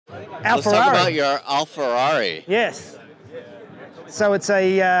Let's talk about your Alfarrari. Yes. So it's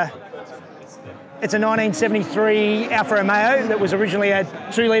a 1973 Alfa Romeo that was originally a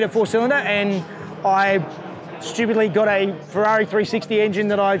 2-litre 4-cylinder, and I stupidly got a Ferrari 360 engine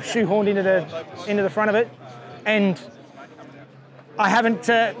that I shoehorned into the front of it, and I haven't.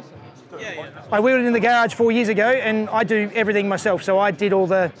 I wheeled it in the garage 4 years ago, and I do everything myself. So I did all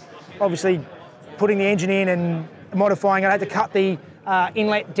the, obviously, putting the engine in and modifying it. I had to cut the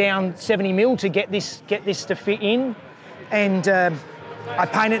inlet down 70 mil to get this to fit in, and I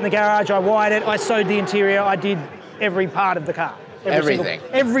painted it in the garage. I wired it. I sewed the interior. I did every part of the car.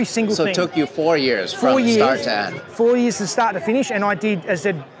 Every single thing. So it took you 4 years from start to end. 4 years to start to finish, and I did, as I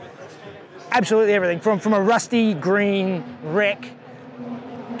said, absolutely everything. From a rusty green wreck,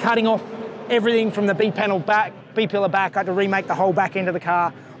 cutting off everything from the B pillar back. I had to remake the whole back end of the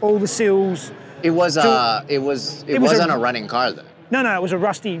car, all the sills. It wasn't a running car though. No, it was a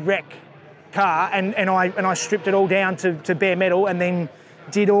rusty wreck car, and I stripped it all down to bare metal, and then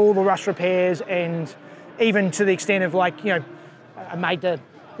did all the rust repairs, and even to the extent of, like, you know, I made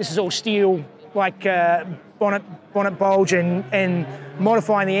this is all steel, like bonnet bulge, and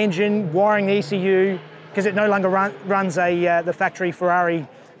modifying the engine, wiring the ECU, because it no longer runs the factory Ferrari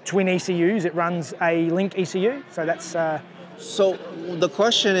twin ECUs. It runs a Link ECU, so that's. So the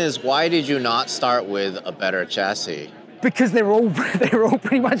question is, why did you not start with a better chassis? Because they're all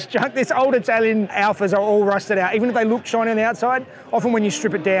pretty much junk. These old Italian Alfas are all rusted out. Even if they look shiny on the outside, often when you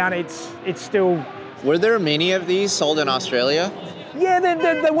strip it down, it's still. Were there many of these sold in Australia? Yeah,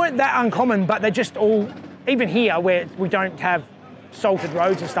 they weren't that uncommon, but they're just all, even here where we don't have salted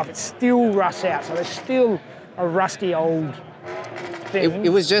roads and stuff, it still rusts out. So there's still a rusty old thing. It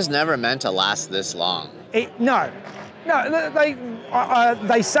was just never meant to last this long. No,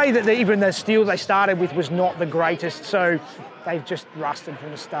 they say that even the steel they started with was not the greatest, so they've just rusted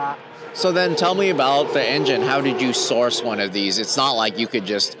from the start. So then tell me about the engine. How did you source one of these? It's not like you could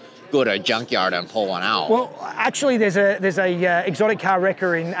just go to a junkyard and pull one out. Well, actually, there's a exotic car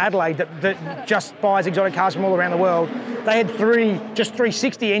wrecker in Adelaide that just buys exotic cars from all around the world. They had just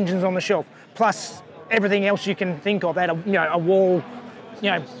 360 engines on the shelf, plus everything else you can think of. They had a wall,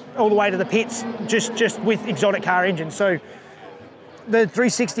 all the way to the pits, just with exotic car engines. So the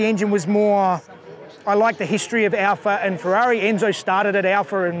 360 engine was more. I like the history of Alfa and Ferrari. Enzo started at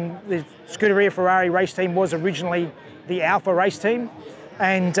Alfa, and the Scuderia Ferrari race team was originally the Alfa race team.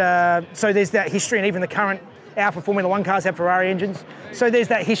 And so there's that history, and even the current Alfa Formula One cars have Ferrari engines. So there's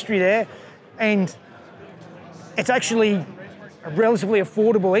that history there. And it's actually a relatively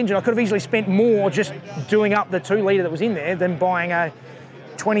affordable engine. I could have easily spent more just doing up the 2-litre that was in there than buying a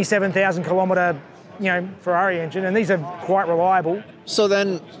 27,000 kilometre, Ferrari engine. And these are quite reliable. So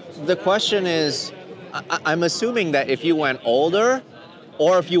then the question is, I'm assuming that if you went older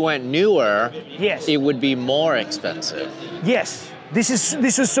or if you went newer, yes, it would be more expensive. Yes. This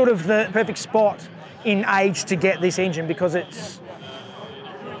is sort of the perfect spot in age to get this engine, because it's,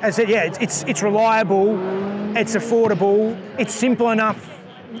 as I said, it's reliable, it's affordable, it's simple enough.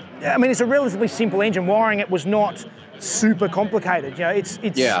 I mean, it's a relatively simple engine. Wiring it was not super complicated. It's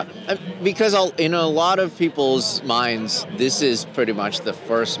yeah, because in a lot of people's minds, this is pretty much the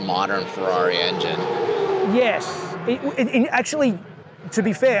first modern Ferrari engine. Yes, actually, to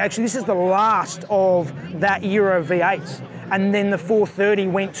be fair, this is the last of that era of V8s. And then the 430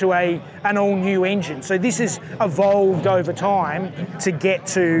 went to an all-new engine. So this has evolved over time to get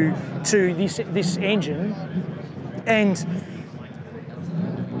to this engine. And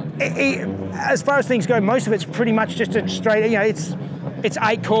as far as things go, most of it's pretty much just a straight, it's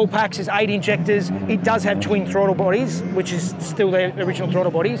 8 coil packs, it's 8 injectors. It does have twin throttle bodies, which is still the original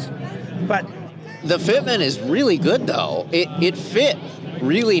throttle bodies. But the fitment is really good though. It fit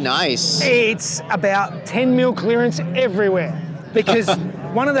really nice. It's about 10 mil clearance everywhere, because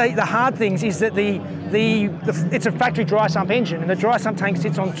one of the hard things is that it's a factory dry sump engine, and the dry sump tank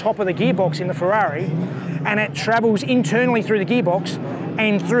sits on top of the gearbox in the Ferrari, and it travels internally through the gearbox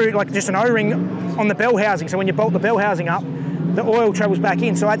and through like just an O-ring on the bell housing. So when you bolt the bell housing up, the oil travels back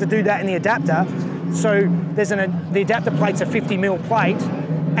in. So I had to do that in the adapter. So the adapter plate's a 50 mil plate.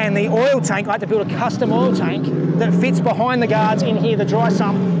 And the oil tank, I had to build a custom oil tank that fits behind the guards in here. The dry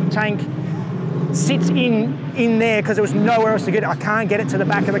sump tank sits in there because there was nowhere else to get it. I can't get it to the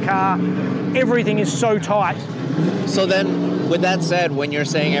back of the car. Everything is so tight. So then, with that said, when you're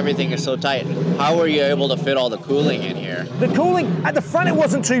saying everything is so tight, how were you able to fit all the cooling in here? The cooling, at the front it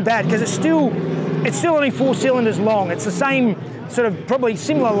wasn't too bad, because it's still only 4 cylinders long. It's the same sort of probably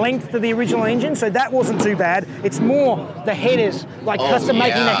similar length to the original engine, so that wasn't too bad. It's more the headers, custom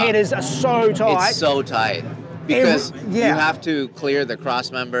making the headers are so tight. It's so tight. Because you have to clear the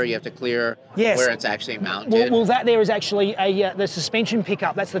cross member, you have to clear where it's actually mounted. Well, that there is actually the suspension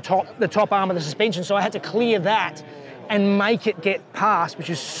pickup. That's the top arm of the suspension. So I had to clear that and make it get past, which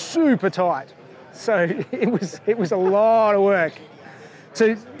is super tight. So it was a lot of work.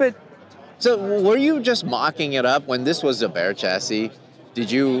 So were you just mocking it up when this was a bare chassis? Did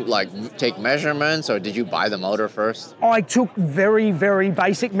you take measurements, or did you buy the motor first? I took very, very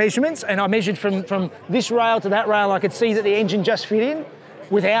basic measurements, and I measured from this rail to that rail. I could see that the engine just fit in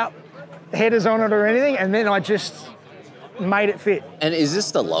without headers on it or anything, and then I just made it fit. And is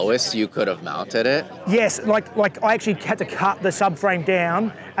this the lowest you could have mounted it? Yes, like I actually had to cut the subframe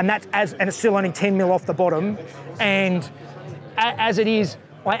down, and it's still only 10 mil off the bottom, and as it is,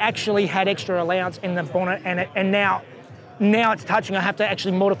 I actually had extra allowance in the bonnet, and now it's touching. I have to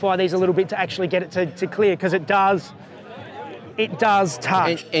actually modify these a little bit to actually get it to clear, because it does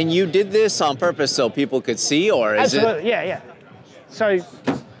touch. And you did this on purpose so people could see, or is Absolutely, yeah. So,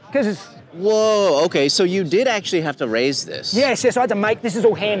 because it's... Whoa, okay, so you did actually have to raise this. Yes, I had to make, this is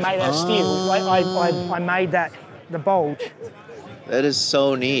all handmade out of steel. I made the bulge. That is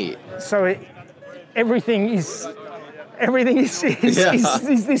so neat. So everything is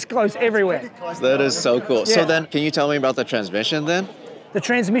this close everywhere. That is so cool. Yeah. So then, can you tell me about the transmission then? The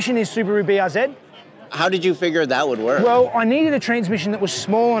transmission is Subaru BRZ. How did you figure that would work? Well, I needed a transmission that was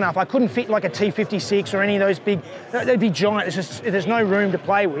small enough. I couldn't fit like a T56 or any of those big, they'd be giant. There's no room to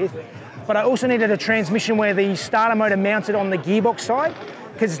play with. But I also needed a transmission where the starter motor mounted on the gearbox side,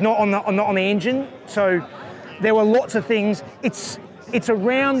 because it's not on the engine. So there were lots of things. It's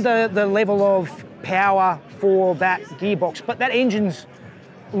around the level of power for that gearbox, but that engine's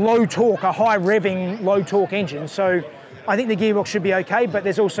low torque, a high revving, low torque engine. So I think the gearbox should be okay, but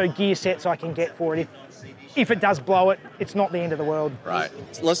there's also gear sets I can get for it. If it does blow it, it's not the end of the world. Right.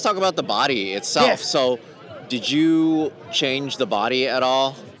 Let's talk about the body itself. Yes. So did you change the body at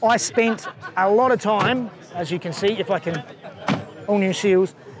all? I spent a lot of time, as you can see, if I can, all new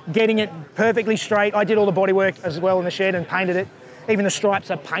seals, getting it perfectly straight. I did all the bodywork as well in the shed and painted it. Even the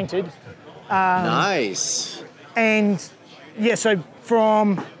stripes are painted. Nice. And yeah, so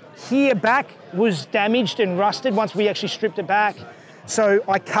from here back was damaged and rusted once we actually stripped it back. So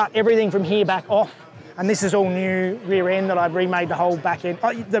I cut everything from here back off, and this is all new rear end that I've remade the whole back end.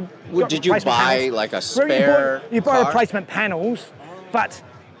 Did you buy panels. like a spare You buy car? replacement panels, but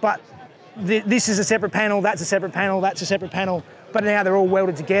this is a separate panel, that's a separate panel, that's a separate panel, but now they're all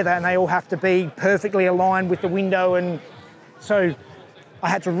welded together and they all have to be perfectly aligned with the window, and so I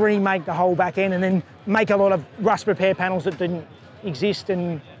had to remake the whole back end and then make a lot of rust repair panels that didn't exist.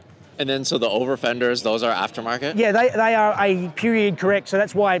 And then so the over fenders, those are aftermarket? Yeah, they are a period correct, so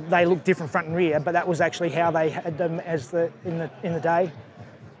that's why they look different front and rear, but that was actually how they had them in the day.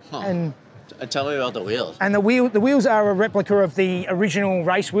 Huh. And tell me about the wheels. And the wheels are a replica of the original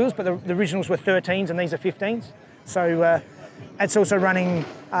race wheels, but the originals were 13s and these are 15s. So it's also running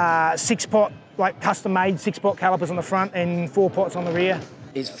 6-pot, like custom-made 6-pot calipers on the front and 4 pots on the rear.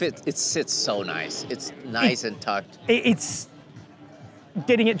 It sits so nice. It's nice and tucked. It's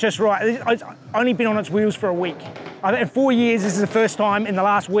getting it just right. It's only been on its wheels for a week. In 4 years, this is the first time in the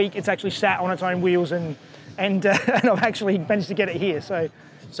last week it's actually sat on its own wheels, and I've actually managed to get it here.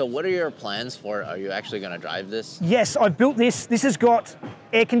 So what are your plans for it? Are you actually going to drive this? Yes, I've built this. This has got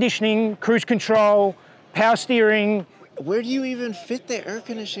air conditioning, cruise control, power steering. Where do you even fit the air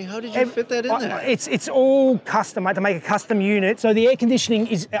conditioning? How did you fit that in there? It's all custom. I had to make a custom unit. So the air conditioning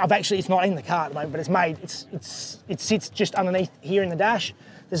is, it's not in the car at the moment, but it's made. It sits just underneath here in the dash.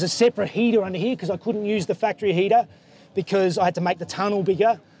 There's a separate heater under here because I couldn't use the factory heater because I had to make the tunnel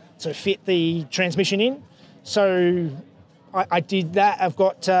bigger to fit the transmission in. So I did that. I've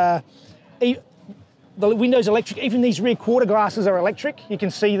got the window's electric. Even these rear quarter glasses are electric. You can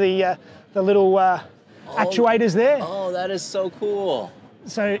see the little actuators there. Oh, that is so cool.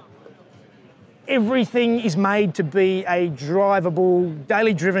 So everything is made to be a drivable,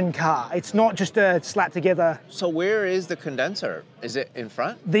 daily driven car. It's not just a slap together. So where is the condenser? Is it in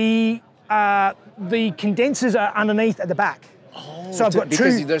front? The condensers are underneath at the back. Oh, so I've got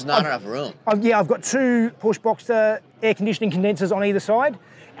because there's not enough room. I've got 2 Porsche Boxster air conditioning condensers on either side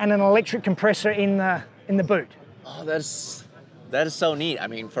and an electric compressor in the boot. Oh, that is so neat. I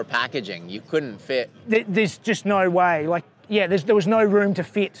mean, for packaging, you couldn't fit. There's just no way. There was no room to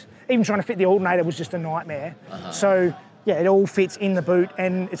fit. Even trying to fit the alternator was just a nightmare. So yeah, it all fits in the boot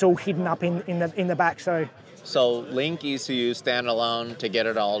and it's all hidden up in the back. So Link ECU standalone to get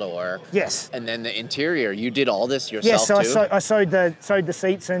it all to work. Yes. And then the interior, you did all this yourself too? Yes, so I sewed the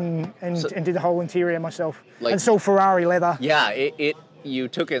seats and did the whole interior myself. And it's all Ferrari leather. Yeah, it you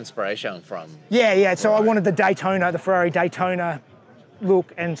took inspiration from. Yeah. So I Ferrari. wanted the Ferrari Daytona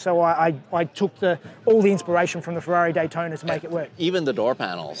look, and so I took all the inspiration from the Ferrari Daytona to make it work. Even the door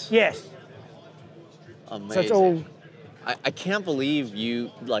panels. Yes. Amazing. So it's all. I can't believe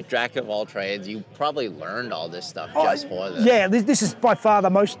you, like jack of all trades, you probably learned all this stuff just for this. Yeah, this is by far the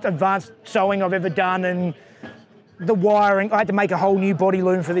most advanced sewing I've ever done, and the wiring. I had to make a whole new body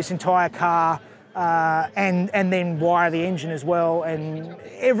loom for this entire car, and then wire the engine as well, and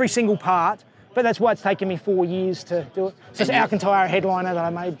every single part. But that's why it's taken me 4 years to do it. So it's Alcantara headliner that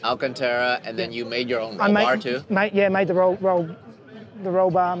I made. Alcantara, and then you made your own roll bar too? Made the roll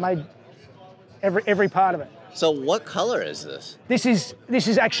bar, made every part of it. So what color is this? This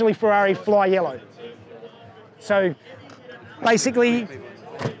is actually Ferrari Fly Yellow. So basically,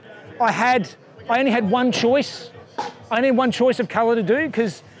 I only had one choice. I only had one choice of color to do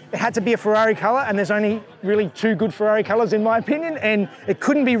because it had to be a Ferrari color, and there's only really 2 good Ferrari colors in my opinion, and it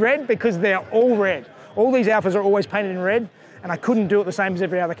couldn't be red because they're all red. All these Alfas are always painted in red, and I couldn't do it the same as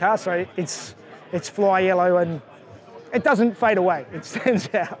every other car, so it's Fly Yellow, and it doesn't fade away. It stands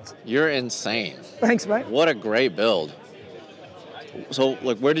out. You're insane. Thanks, mate. What a great build. So,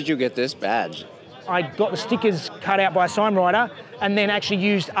 like, where did you get this badge? I got the stickers cut out by a sign writer, and then actually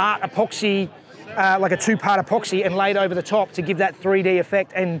used art epoxy, like a 2-part epoxy, and laid over the top to give that 3D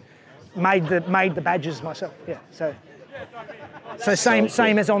effect, and made the badges myself. Yeah. So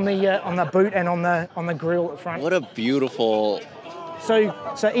same as on the boot and on the grille at the front. What a beautiful. So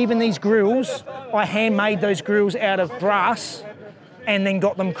even these grills, I handmade those grills out of brass, and then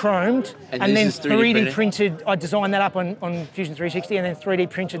got them chromed, and then 3D printed. I designed that up on Fusion 360, and then 3D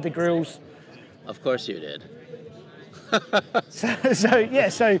printed the grills. Of course you did.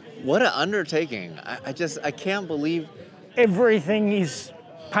 So what an undertaking. I can't believe. Everything is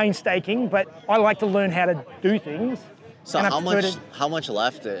painstaking, but I like to learn how to do things. So how much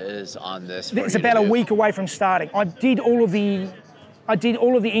left is on this? It's about a week away from starting. I did all of the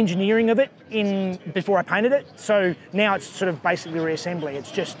engineering of it before I painted it. So now it's sort of basically reassembly.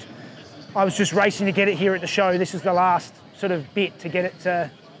 I was just racing to get it here at the show. This is the last sort of bit to get it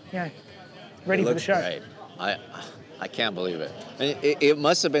ready for the show. Great. I can't believe it. It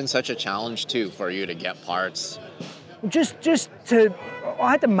must have been such a challenge too for you to get parts. I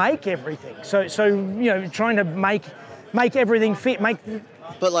had to make everything. So trying to make everything fit.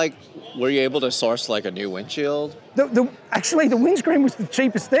 But like, were you able to source like a new windshield? Actually, the windscreen was the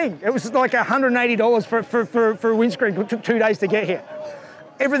cheapest thing. It was like $180 for a windscreen. It took 2 days to get here.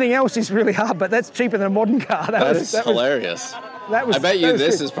 Everything else is really hard, but that's cheaper than a modern car. That is hilarious. I bet you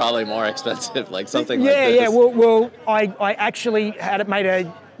this is probably more expensive, like something like this. Yeah. Well, I actually made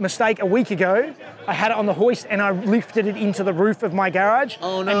a mistake a week ago. I had it on the hoist and I lifted it into the roof of my garage.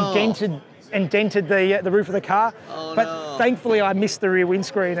 Oh no. And dented the roof of the car. Oh, but no. Thankfully I missed the rear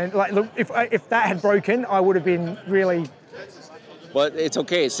windscreen, and like, look, if that had broken, I would have been really. But it's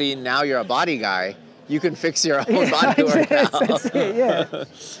okay. See, now you're a body guy. You can fix your own bodywork now. That's it, yeah.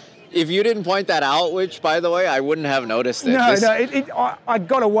 If you didn't point that out, which, by the way, I wouldn't have noticed it. I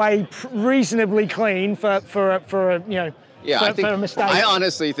got away reasonably clean for a mistake. I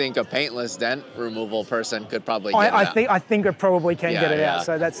honestly think a paintless dent removal person could probably get it out. I think it probably can get it out.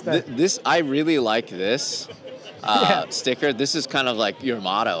 So that's this. I really like this sticker. This is kind of like your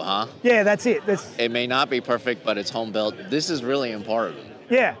motto, huh? Yeah, that's it. It may not be perfect, but it's home built. This is really important.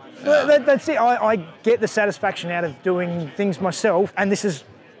 Yeah. That's it. I get the satisfaction out of doing things myself, and this is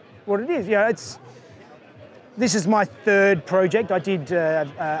what it is. This is my 3rd project. I did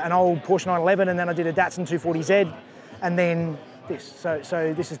an old Porsche 911, and then I did a Datsun 240Z, and then this.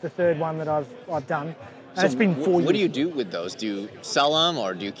 So this is the 3rd one that I've done. And it's been 4 years. What do you do with those? Do you sell them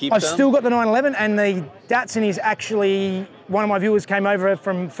or do you keep them? I've still got the 911, and the Datsun is actually, one of my viewers came over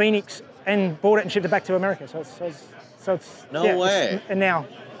from Phoenix and bought it and shipped it back to America. So it's no way. And now.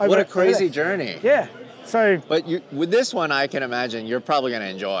 What a crazy journey. Yeah. But with this one, I can imagine you're probably going to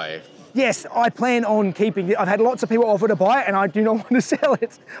enjoy. Yes, I plan on keeping it. I've had lots of people offer to buy it, and I do not want to sell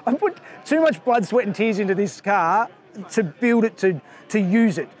it. I put too much blood, sweat, and tears into this car to build it, to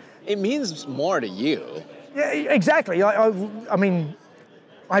use it. It means more to you. Yeah, exactly. I mean,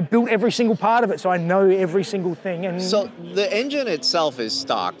 I built every single part of it, so I know every single thing. And so the engine itself is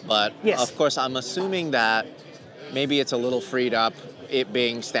stock, but yes. Of course, I'm assuming that maybe it's a little freed up, it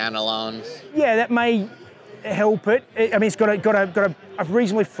being standalone. Yeah, that may help it. I mean, it's got a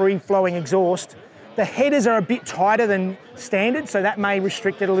reasonably free-flowing exhaust. The headers are a bit tighter than standard, so that may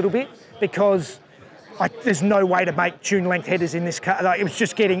restrict it a little bit, because there's no way to make tune-length headers in this car. It was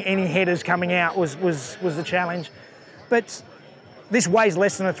just getting any headers coming out was the challenge. But this weighs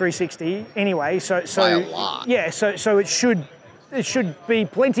less than a 360 anyway, so by a lot. Yeah, so it should it should be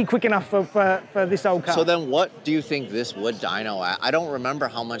plenty quick enough for this old car. So then what do you think this would dyno at? I don't remember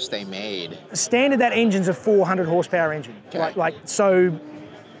how much they made. Standard, that engine's a 400 horsepower engine. Okay. So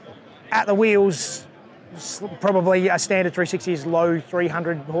at the wheels, probably a standard 360 is low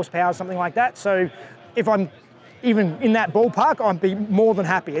 300 horsepower, something like that. So if I'm even in that ballpark, I'd be more than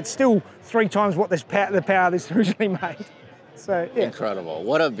happy. It's still 3 times what the power this originally made. So yeah. Incredible!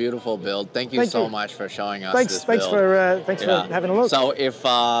 What a beautiful build. Thank you so much for showing us this thanks build. For having a look. So if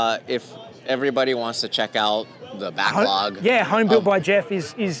everybody wants to check out the backlog, Home Built by Jeff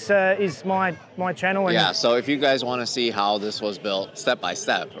is my channel. And yeah. So if you guys want to see how this was built step by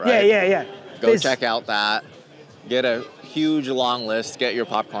step, right? Yeah. Go check out that. Get a huge long list. Get your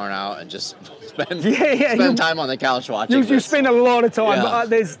popcorn out and just spend time on the couch watching. You spend a lot of time. Yeah. But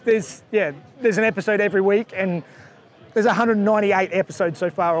there's an episode every week, and there's 198 episodes so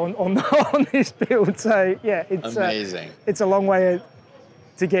far on this build. So yeah, it's amazing. It's a long way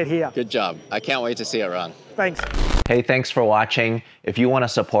to get here. Good job. I can't wait to see it run. Thanks. Hey, thanks for watching. If you want to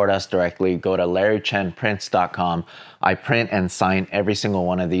support us directly, go to LarryChenPrints.com. I print and sign every single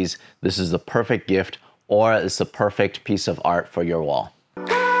one of these. This is the perfect gift, or it's the perfect piece of art for your wall.